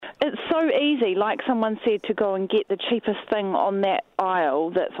so easy, like someone said, to go and get the cheapest thing on that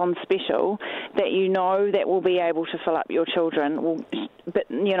aisle that's on special that you know that will be able to fill up your children, but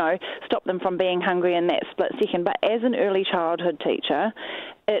stop them from being hungry in that split second. But as an early childhood teacher,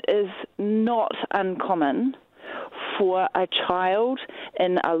 it is not uncommon for a child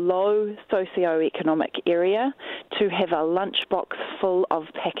in a low socioeconomic area to have a lunchbox full of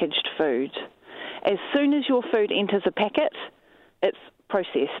packaged food. As soon as your food enters a packet, it's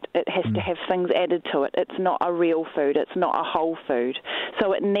processed. It has to have things added to it. It's not a real food. It's not a whole food.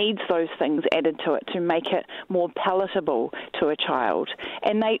 So it needs those things added to it to make it more palatable to a child.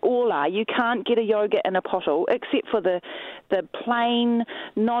 And they all are. You can't get a yogurt in a bottle except for the plain,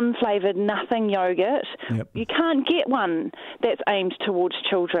 non-flavoured, nothing yogurt. Yep. You can't get one that's aimed towards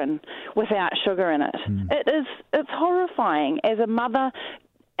children without sugar in it. It's horrifying as a mother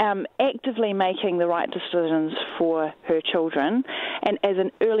actively making the right decisions for her children, and as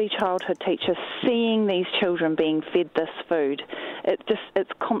an early childhood teacher, seeing these children being fed this food, it's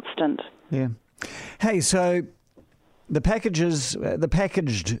constant. Yeah. Hey, so the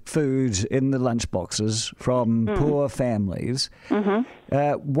packaged food in the lunchboxes from poor families,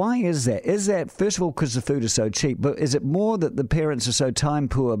 why is that? Is that, first of all, because the food is so cheap, but is it more that the parents are so time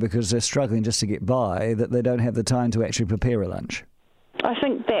poor because they're struggling just to get by that they don't have the time to actually prepare a lunch? I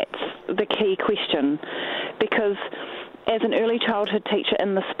think that's the key question, because as an early childhood teacher,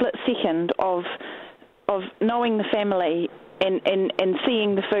 in the split second of knowing the family and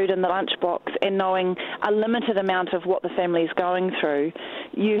seeing the food in the lunchbox and knowing a limited amount of what the family is going through,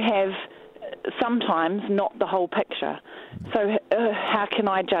 you have sometimes not the whole picture. So how can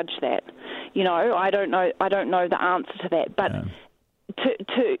I judge that? I don't know the answer to that, but. No.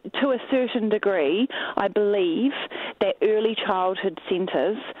 To a certain degree, I believe that early childhood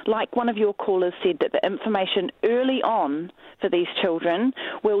centres, like one of your callers said, that the information early on for these children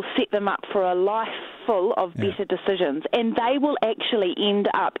will set them up for a life full of better decisions, and they will actually end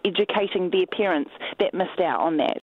up educating their parents that missed out on that.